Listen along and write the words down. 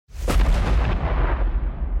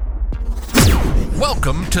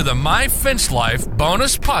Welcome to the My Fence Life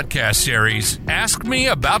bonus podcast series, Ask Me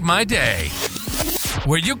About My Day,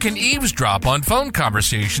 where you can eavesdrop on phone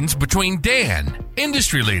conversations between Dan,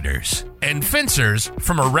 industry leaders, and fencers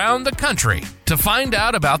from around the country to find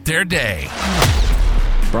out about their day.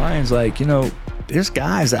 Brian's like, there's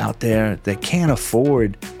guys out there that can't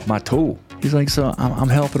afford my tool. He's like, so I'm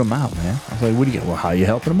helping them out, man. I was like, what do you get? Well, how are you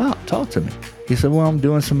helping them out? Talk to me. He said, well, I'm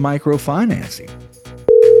doing some microfinancing.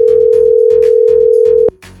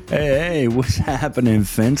 Hey, what's happening,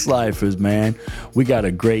 fence lifers, man? We got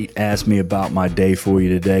a great Ask Me About My Day for you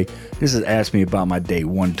today. This is Ask Me About My Day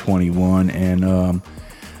 121. And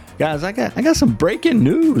guys, I got some breaking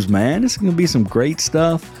news, man. This is going to be some great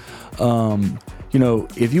stuff.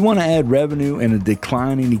 If you want to add revenue in a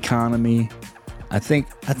declining economy, I think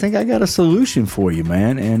I got a solution for you,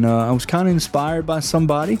 man. And I was kind of inspired by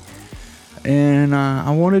somebody, and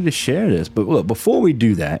I wanted to share this. But look, before we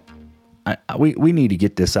do that, we need to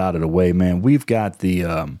get this out of the way, man. We've got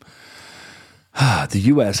the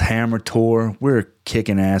U.S. Hammer Tour. We're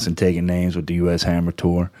kicking ass and taking names with the U.S. Hammer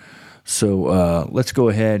Tour. So let's go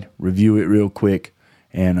ahead, review it real quick,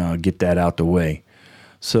 and get that out the way.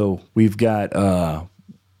 So we've got,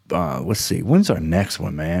 let's see, when's our next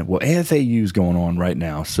one, man? Well, AFAU is going on right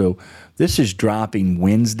now. So this is dropping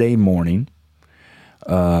Wednesday morning.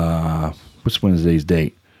 What's Wednesday's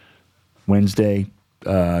date? Wednesday,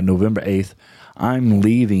 November 8th. I'm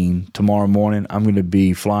leaving tomorrow morning. I'm going to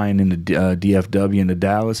be flying into DFW into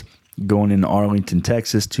Dallas, going into Arlington,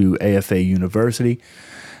 Texas to AFA University.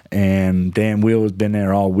 And Dan Wheel has been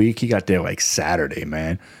there all week. He got there like Saturday,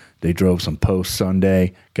 man. They drove some post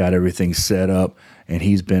Sunday, got everything set up, and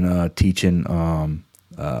he's been teaching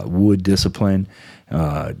wood discipline.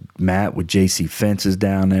 Matt with JC Fences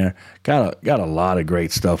down there. Got a lot of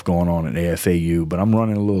great stuff going on at AFAU, but I'm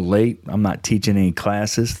running a little late. I'm not teaching any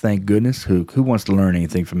classes, thank goodness. Who wants to learn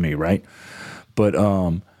anything from me, right? But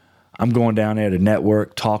I'm going down there to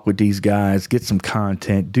network, talk with these guys, get some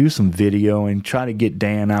content, do some video, and try to get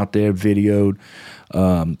Dan out there videoed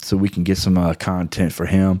so we can get some content for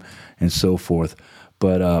him and so forth.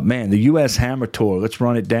 But, man, the U.S. Hammer Tour, let's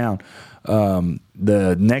run it down.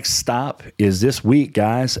 The next stop is this week,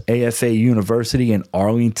 guys, AFA University in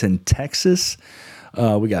Arlington, Texas.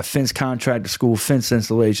 We got Fence Contractor School, Fence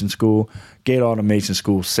Installation School, Gate Automation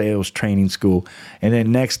School, Sales Training School. And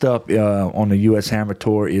then next up on the U.S. Hammer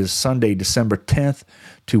Tour is Sunday, December 10th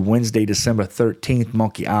to Wednesday, December 13th,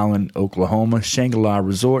 Monkey Island, Oklahoma, Shangri-La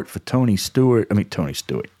Resort for Tony Thornton's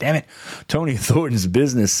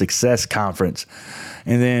Business Success Conference.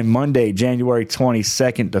 And then Monday, January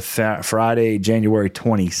 22nd to Friday, January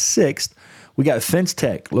 26th, we got Fence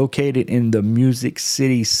Tech located in the Music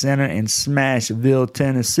City Center in Smashville,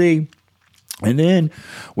 Tennessee. And then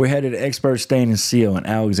we're headed to Expert Stain and Seal in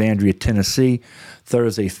Alexandria, Tennessee,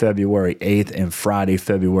 Thursday, February 8th and Friday,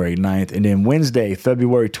 February 9th. And then Wednesday,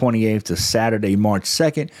 February 28th to Saturday, March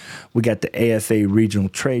 2nd, we got the AFA Regional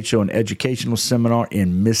Trade Show and Educational Seminar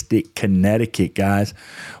in Mystic, Connecticut, guys.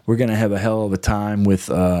 We're going to have a hell of a time with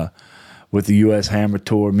the U.S. Hammer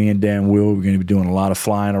Tour. Me and Dan Will, we're going to be doing a lot of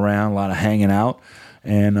flying around, a lot of hanging out.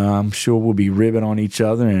 And I'm sure we'll be ribbing on each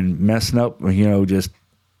other and messing up, just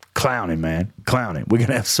clowning, man. Clowning. We're going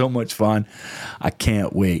to have so much fun. I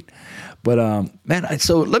can't wait. But, man,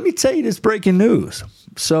 so let me tell you this breaking news.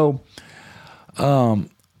 So I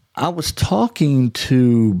was talking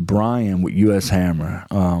to Brian with U.S. Hammer.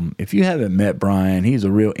 If you haven't met Brian, he's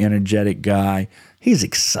a real energetic guy. He's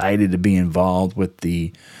excited to be involved with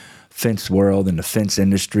the fence world and the fence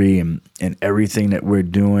industry and everything that we're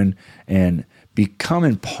doing and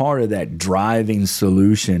becoming part of that driving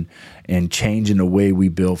solution and changing the way we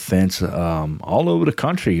build fence all over the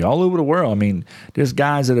country, all over the world. I mean, there's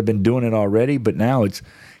guys that have been doing it already, but now it's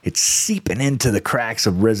seeping into the cracks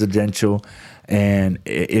of residential, and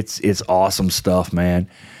it's awesome stuff, man.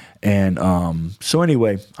 And so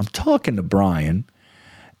anyway, I'm talking to Brian,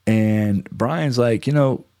 and Brian's like,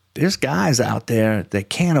 there's guys out there that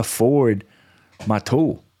can't afford my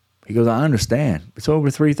tool. He goes, I understand. It's over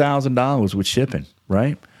 $3,000 with shipping,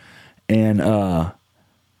 right? And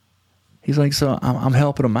he's like, so I'm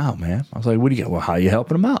helping them out, man. I was like, what do you got? Well, how are you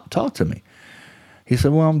helping them out? Talk to me. He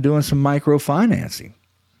said, well, I'm doing some microfinancing.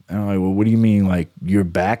 And I'm like, well, what do you mean? Like, you're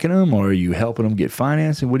backing them, or are you helping them get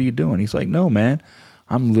financing? What are you doing? He's like, no, man.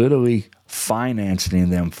 I'm literally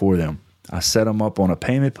financing them for them. I set them up on a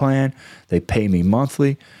payment plan. They pay me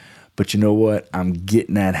monthly. But you know what? I'm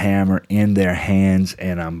getting that hammer in their hands,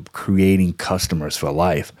 and I'm creating customers for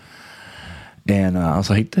life. And I was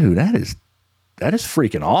like, dude, that is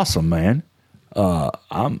freaking awesome, man.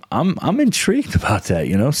 I'm intrigued about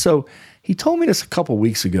that, So he told me this a couple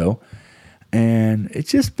weeks ago, And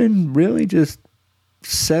it's just been really just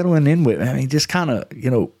settling in with, I mean, just kind of,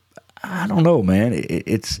 I don't know, man.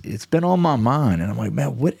 It's been on my mind. And I'm like,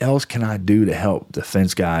 man, what else can I do to help the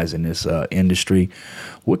fence guys in this industry?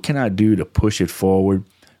 What can I do to push it forward,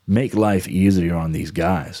 make life easier on these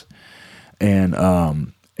guys? And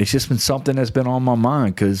it's just been something that's been on my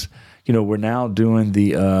mind because, we're now doing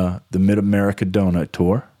the Mid-America Donut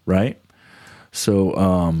Tour, right?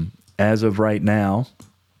 So as of right now,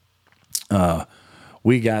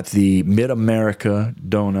 we got the Mid-America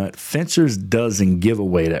Donut Fencers Dozen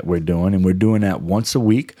giveaway that we're doing, and we're doing that once a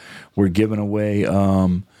week. We're giving away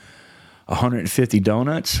 150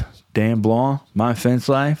 donuts. Dan Blanc, My Fence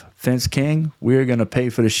Life, Fence King. We're going to pay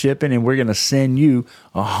for the shipping, and we're going to send you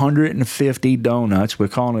 150 donuts. We're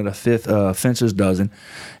calling it a Fencers Dozen,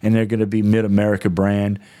 and they're going to be Mid-America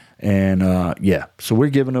brand. And, so we're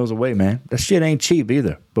giving those away, man. That shit ain't cheap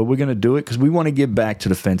either, but we're going to do it because we want to give back to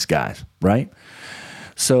the fence guys, right?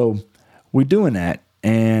 So we're doing that,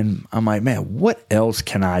 and I'm like, man, what else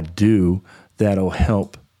can I do that'll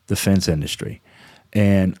help the fence industry?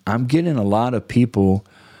 And I'm getting a lot of people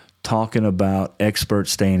talking about Expert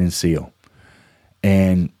Stain and Seal.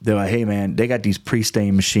 And they're like, hey, man, they got these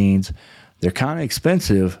pre-stain machines. They're kind of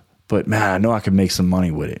expensive, but, man, I know I can make some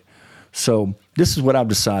money with it. So this is what I've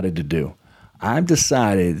decided to do. I've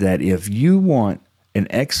decided that if you want an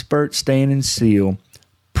Expert Stain and Seal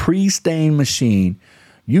pre-stain machine,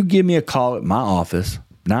 you give me a call at my office,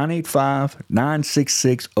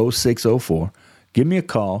 985-966-0604. Give me a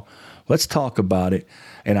call. Let's talk about it.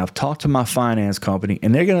 And I've talked to my finance company,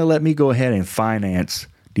 and they're going to let me go ahead and finance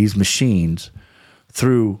these machines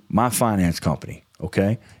through my finance company,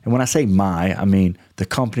 okay? And when I say I mean the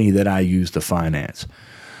company that I use to finance.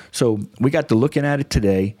 So we got to looking at it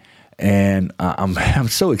today, and I'm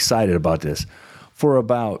so excited about this. For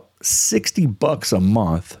about $60 a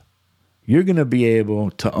month, you're going to be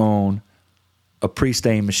able to own a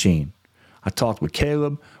pre-stain machine. I talked with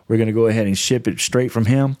Caleb. We're going to go ahead and ship it straight from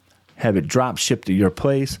him, have it drop shipped to your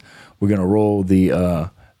place. We're going to roll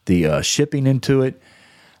the shipping into it,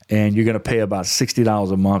 and you're going to pay about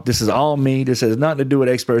 $60 a month. This is all me. This has nothing to do with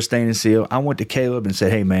Expert Stain and Seal. I went to Caleb and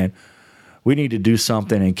said, hey, man, we need to do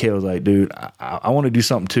something. And Caleb's like, dude, I want to do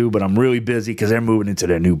something too, but I'm really busy because they're moving into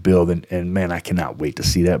their new building. And, man, I cannot wait to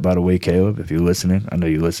see that, by the way, Caleb, if you're listening. I know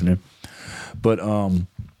you're listening. But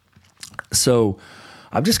so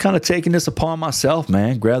I've just kind of taken this upon myself,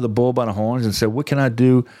 man, grabbed the bull by the horns and said, what can I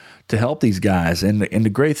do to help these guys? And the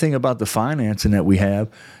great thing about the financing that we have,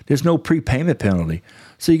 there's no prepayment penalty.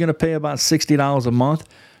 So you're going to pay about $60 a month,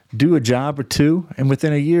 do a job or two, and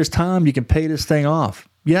within a year's time, you can pay this thing off.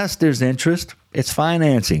 Yes, there's interest. It's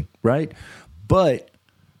financing, right? But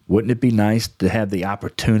wouldn't it be nice to have the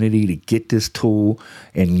opportunity to get this tool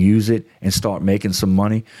and use it and start making some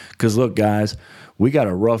money? Because look, guys, we got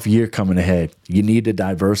a rough year coming ahead. You need to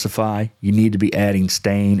diversify. You need to be adding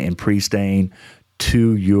stain and pre-stain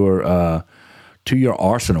to your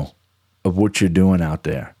arsenal of what you're doing out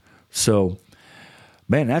there. So,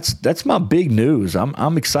 man, that's my big news.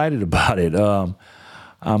 I'm excited about it.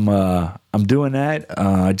 I'm doing that.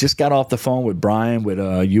 I just got off the phone with Brian with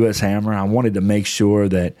US Hammer. I wanted to make sure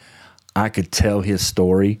that I could tell his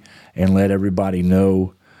story and let everybody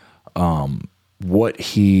know what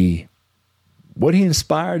he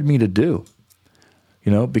inspired me to do.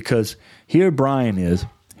 Because here Brian is.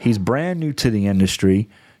 He's brand new to the industry.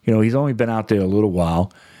 He's only been out there a little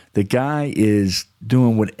while. The guy is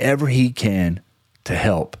doing whatever he can to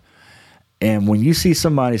help. And when you see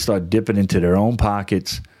somebody start dipping into their own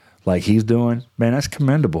pockets like he's doing, man, that's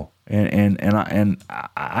commendable. And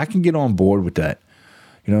I can get on board with that.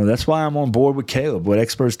 That's why I'm on board with Caleb, with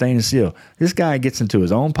Expert Stain and Seal. This guy gets into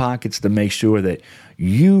his own pockets to make sure that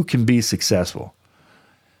you can be successful.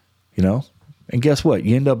 And guess what?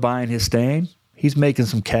 You end up buying his stain. He's making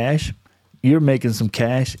some cash. You're making some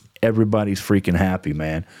cash. Everybody's freaking happy,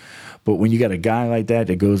 man. But when you got a guy like that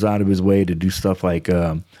goes out of his way to do stuff like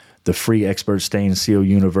the free Expert Stain and Seal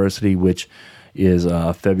University, which is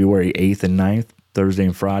February 8th and 9th, Thursday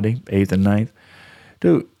and Friday, 8th and 9th.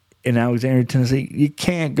 Dude, in Alexandria, Tennessee, you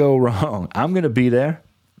can't go wrong. I'm going to be there.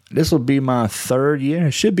 This will be my third year.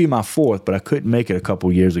 It should be my fourth, but I couldn't make it a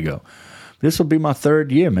couple years ago. This will be my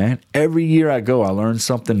third year, man. Every year I go, I learn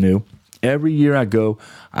something new. Every year I go,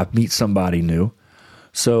 I meet somebody new.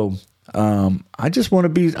 So I just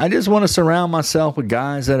want to surround myself with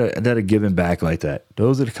guys that are giving back like that.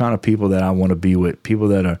 Those are the kind of people that I want to be with. People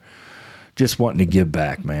that are just wanting to give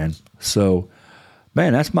back, man. So,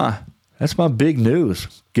 man, that's my big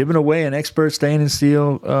news. Giving away an Expert Stain and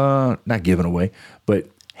Seal, not giving away, but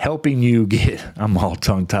helping you get, I'm all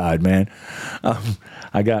tongue tied, man.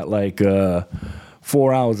 I got like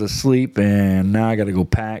 4 hours of sleep, and now I got to go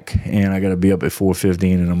pack, and I got to be up at 4:15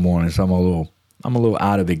 in the morning. So I'm a little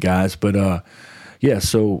out of it, guys. But yeah,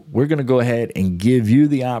 so we're going to go ahead and give you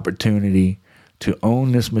the opportunity to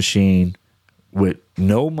own this machine with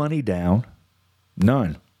no money down,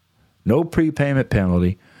 none, no prepayment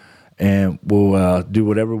penalty, and we'll do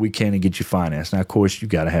whatever we can to get you financed. Now, of course, you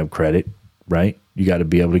got to have credit, right? You got to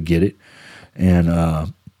be able to get it, and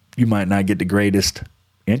you might not get the greatest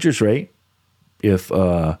interest rate if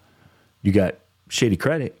you got shitty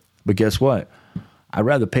credit, but guess what? I'd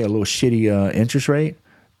rather pay a little shitty interest rate,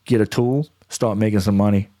 get a tool, start making some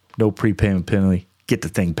money, no prepayment penalty, get the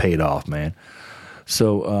thing paid off, man.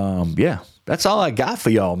 So, yeah, that's all I got for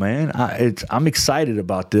y'all, man. I'm excited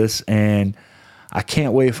about this, and I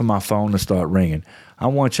can't wait for my phone to start ringing. I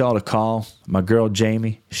want y'all to call my girl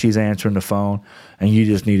Jamie. She's answering the phone, and you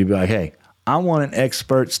just need to be like, hey, I want an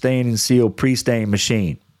expert stain and seal pre-stain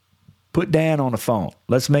machine. Put Dan on the phone.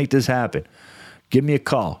 Let's make this happen. Give me a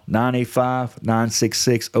call,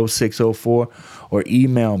 985-966-0604, or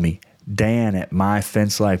email me,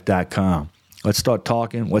 dan@myfencelife.com. Let's start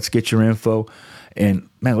talking. Let's get your info. And,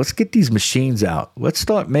 man, let's get these machines out. Let's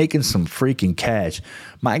start making some freaking cash.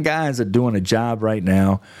 My guys are doing a job right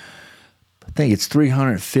now. I think it's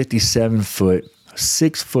 357 foot,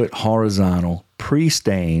 6 foot horizontal,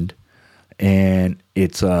 pre-stained, and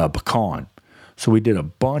it's pecan. So we did a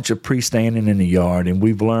bunch of pre-staining in the yard, and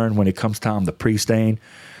we've learned when it comes time to pre-stain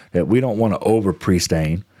that we don't want to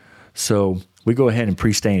over-pre-stain. So we go ahead and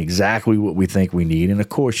pre-stain exactly what we think we need. And, of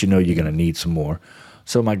course, you know you're going to need some more.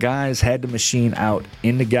 So my guys had the machine out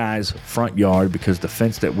in the guy's front yard because the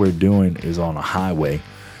fence that we're doing is on a highway,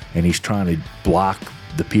 and he's trying to block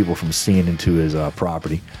the people from seeing into his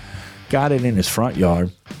property. Got it in his front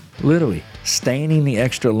yard, literally staining the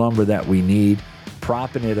extra lumber that we need,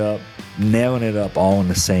 propping it up, nailing it up all in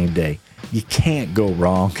the same day. You can't go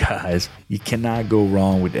wrong, guys. You cannot go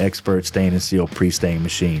wrong with the Expert Stain and Seal pre-stain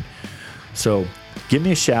machine. So give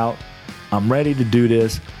me a shout. I'm ready to do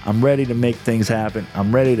this. I'm ready to make things happen.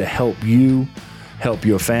 I'm ready to help you, help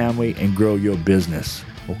your family, and grow your business.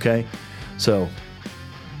 Okay? So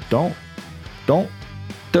don't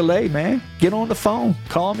delay, man. Get on the phone.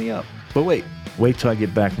 Call me up. But wait till I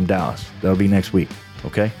get back from Dallas. That'll be next week.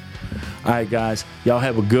 Okay? All right, guys. Y'all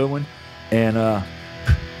have a good one. And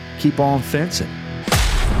keep on fencing.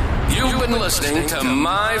 You've been listening to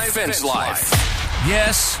My Fence Life.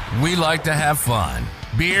 Yes, we like to have fun.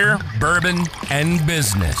 Beer, bourbon, and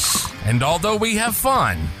business. And although we have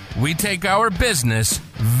fun, we take our business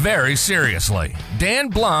very seriously. Dan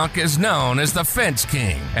Blanc is known as the Fence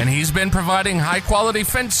King, and he's been providing high-quality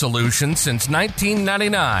fence solutions since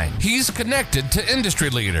 1999. He's connected to industry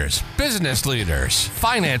leaders, business leaders,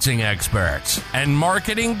 financing experts, and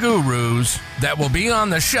marketing gurus that will be on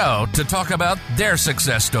the show to talk about their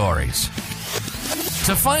success stories.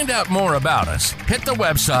 To find out more about us, hit the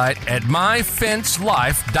website at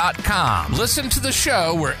myfencelife.com. Listen to the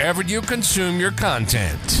show wherever you consume your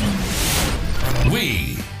content.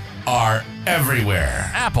 We are everywhere.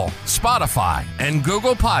 Apple, Spotify, and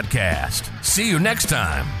Google Podcast. See you next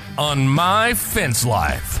time on My Fence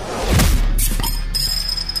Life.